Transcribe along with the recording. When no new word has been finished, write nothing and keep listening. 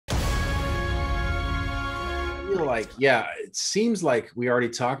feel like, yeah, it seems like we already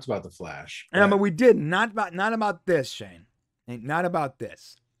talked about the Flash. But we did not about this, Shane. Not about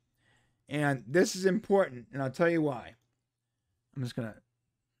this. And this is important, and I'll tell you why. I'm just gonna.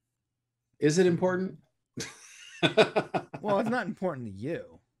 Is it important? Well, it's not important to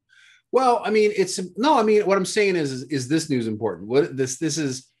you. Well, I mean, it's no. I mean, what I'm saying is this news important? What this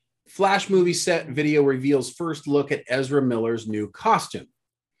is? Flash movie set video reveals first look at Ezra Miller's new costume.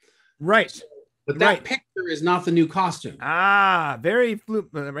 Right. But that picture is not the new costume. Ah, very fluke.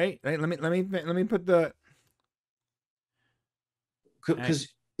 Right. Let me put the. Because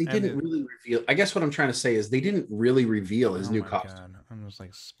they didn't really reveal. I guess what I'm trying to say is they didn't really reveal his new costume. God. I'm just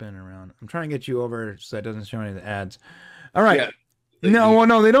like spinning around. I'm trying to get you over so that doesn't show any of the ads. All right. Yeah.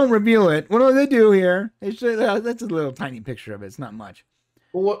 No, they don't reveal it. What do they do here? They show that's a little tiny picture of it. It's not much.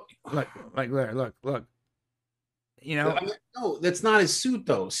 Well, what? Look, like there. Look. You know, I mean, no, that's not his suit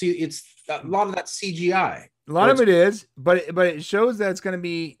though. See, it's a lot of that CGI. A lot of it is, but it shows that it's going to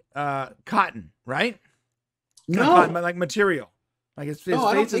be cotton, right? No, cotton, but like material. Like his face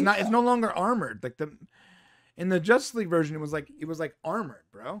is not. So. It's no longer armored. Like in the Justice League version, it was like armored,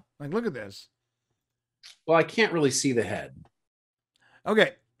 bro. Like look at this. Well, I can't really see the head.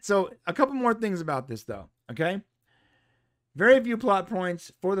 Okay, so a couple more things about this though. Okay, very few plot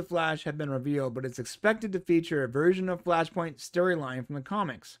points for the Flash have been revealed, but it's expected to feature a version of Flashpoint storyline from the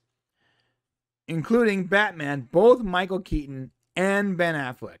comics, including Batman, both Michael Keaton and Ben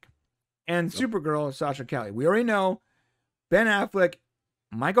Affleck, and Supergirl, Sasha Calle. We already know Ben Affleck,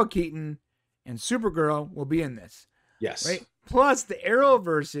 Michael Keaton, and Supergirl will be in this. Yes. Right? Plus, the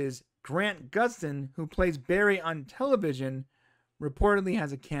Arrowverse's Grant Gustin, who plays Barry on television, reportedly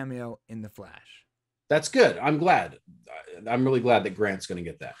has a cameo in The Flash. That's good. I'm glad. I'm really glad that Grant's going to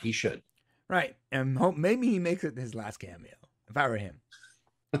get that. He should. Right. And hope maybe he makes it his last cameo, if I were him.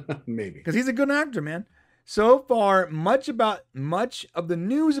 Maybe. Because he's a good actor, man. So far, much of the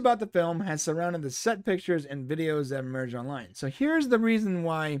news about the film has surrounded the set pictures and videos that emerge online. So here's the reason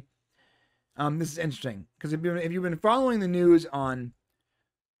why this is interesting. Because if you've been following the news on,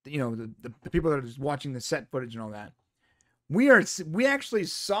 the people that are just watching the set footage and all that, we actually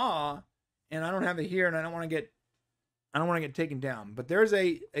saw, and I don't have it here, and I don't want to get taken down, but there's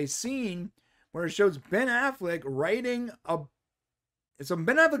a scene where it shows Ben Affleck riding so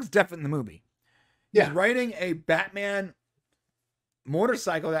Ben Affleck's definitely in the movie. He's riding a Batman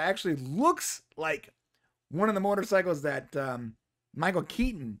motorcycle that actually looks like one of the motorcycles that Michael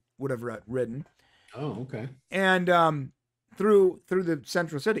Keaton would have ridden. Oh, okay. And through the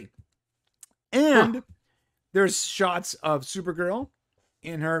central city. And there's shots of Supergirl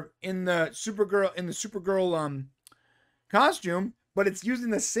in the Supergirl costume, but it's using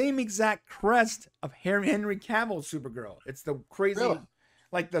the same exact crest of Henry Cavill's Supergirl. It's the crazy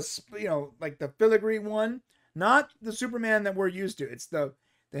like the filigree one, not the Superman that we're used to. It's the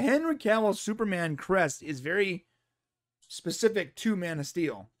Henry Cavill Superman crest is very specific to Man of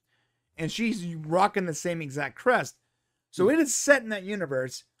Steel. And she's rocking the same exact crest. So it is set in that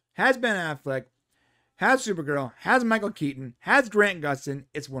universe, has Ben Affleck, has Supergirl, has Michael Keaton, has Grant Gustin.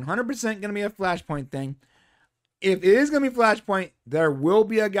 It's 100% going to be a Flashpoint thing. If it is going to be Flashpoint, there will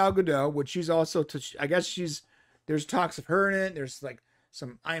be a Gal Gadot, which she's also, there's talks of her in it. There's like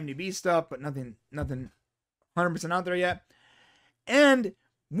some IMDb stuff, but nothing 100% out there yet. And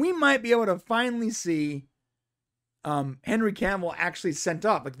we might be able to finally see Henry Cavill actually sent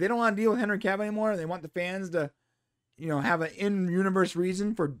up. Like they don't want to deal with Henry Cavill anymore. They want the fans to, have an in-universe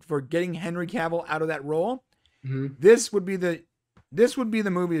reason for getting Henry Cavill out of that role. Mm-hmm. This would be the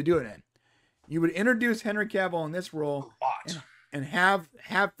movie to do it in. You would introduce Henry Cavill in this role and have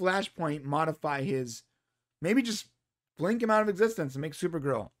Flashpoint modify his, maybe just blink him out of existence and make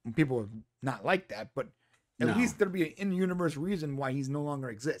Supergirl. People would not like that, but at least there'll be an in-universe reason why he's no longer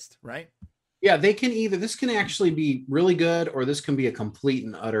exists, right? Yeah, they can this can actually be really good, or this can be a complete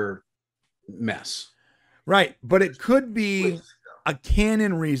and utter mess. Right, but it could be a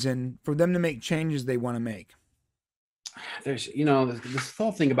canon reason for them to make changes they want to make. There's, this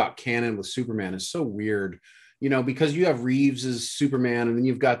whole thing about canon with Superman is so weird, because you have Reeves's Superman, and then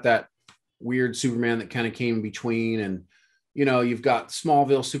you've got that weird Superman that kind of came in between, and you've got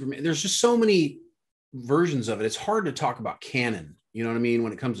Smallville Superman. There's just so many versions of it. It's hard to talk about canon, you know what I mean,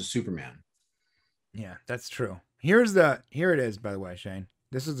 when it comes to Superman. Yeah, that's true. Here it is, by the way, Shane.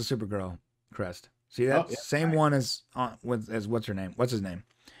 This is the Supergirl crest. See that? Same one as what's her name? What's his name?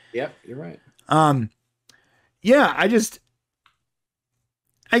 Yep, you're right. Yeah, I get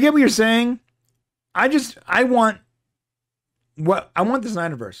what you're saying. I want the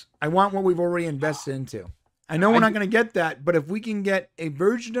Snyderverse. I want what we've already invested into. I know we're not going to get that, but if we can get a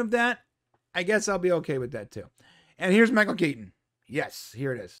version of that, I guess I'll be okay with that too. And here's Michael Keaton. Yes,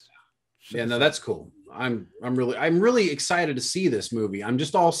 here it is. Yeah, no, that's cool. I'm really excited to see this movie. I'm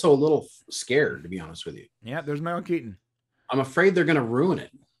just also a little scared, to be honest with you. Yeah, there's Michael Keaton. I'm afraid they're going to ruin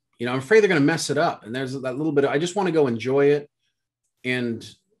it. You know, I'm afraid they're going to mess it up. And there's that little bit I just want to go enjoy it. And,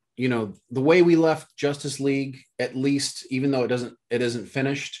 you know, the way we left Justice League, at least, even though it isn't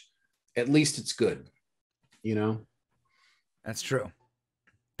finished, at least it's good. You know? That's true.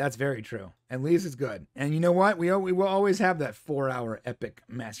 That's very true. At least it's good. And you know what? We will always have that 4-hour epic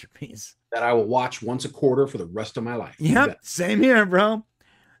masterpiece that I will watch once a quarter for the rest of my life. Yep. Same here, bro.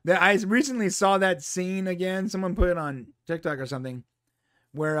 I recently saw that scene again. Someone put it on TikTok or something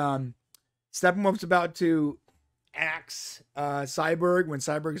where Steppenwolf's about to axe Cyborg when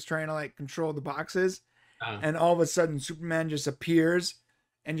Cyborg's trying to like control the boxes. And all of a sudden Superman just appears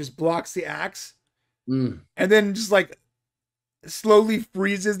and just blocks the axe. And then just like slowly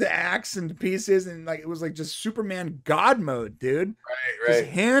freezes the axe into pieces, and like it was like just Superman God mode, dude. Right.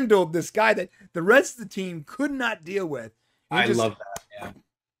 Just handled this guy that the rest of the team could not deal with. I love that. Yeah.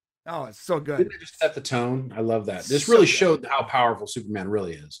 Oh, it's so good. Didn't it just set the tone? I love that. This really showed how powerful Superman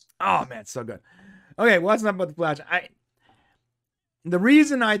really is. Oh man, it's so good. Okay, well, that's enough about the Flash. The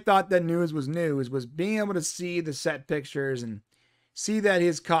reason I thought that news was was being able to see the set pictures and see that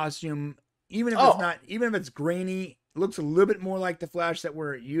his costume, even if it's grainy, looks a little bit more like the Flash that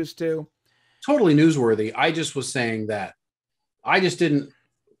we're used to. Totally newsworthy. I just was saying that I just didn't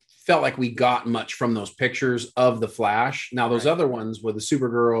felt like we got much from those pictures of the Flash. Now those other ones with the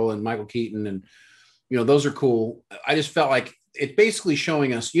Supergirl and Michael Keaton, and you know, those are cool. I just felt like it's basically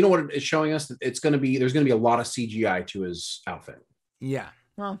showing us, you know what it's showing us? That there's going to be a lot of CGI to his outfit. Yeah.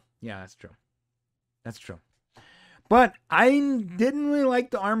 Well, yeah, that's true. That's true. But I didn't really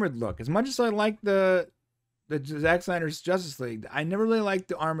like the armored look. As much as I liked the Zack Snyder's Justice League, I never really liked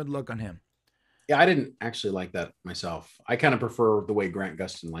the armored look on him. Yeah, I didn't actually like that myself. I kind of prefer the way Grant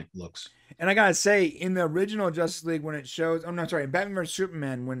Gustin looks. And I gotta say, in the original Justice League, when it shows, Batman vs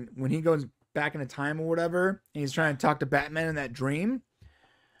Superman, when he goes back into time or whatever, and he's trying to talk to Batman in that dream,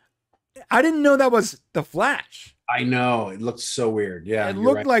 I didn't know that was the Flash. I know, it looked so weird. Yeah, it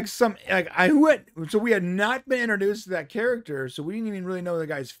looked like so we had not been introduced to that character, so we didn't even really know the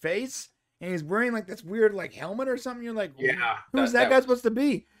guy's face, and he's wearing like this weird like helmet or something. You're like, yeah, who's that guy supposed to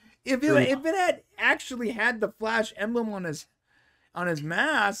be? If it had actually had the Flash emblem on his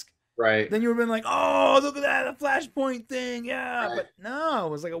mask, right, then you would have been like, oh, look at that, the Flashpoint thing, yeah. Right. But no, it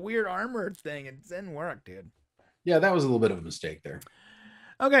was like a weird armored thing. It didn't work, dude. Yeah, that was a little bit of a mistake there.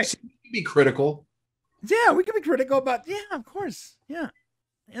 Okay, so you can be critical. Yeah, we can be critical about. Yeah, of course. Yeah,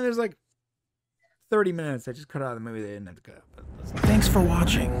 and there's like 30 minutes I just cut out of the movie they didn't have to cut. Thanks for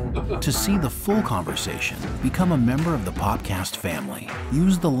watching. To see the full conversation, become a member of the Popcast family.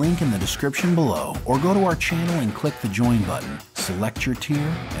 Use the link in the description below, or go to our channel and click the join button. Select your tier,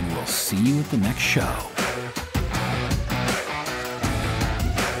 and we'll see you at the next show.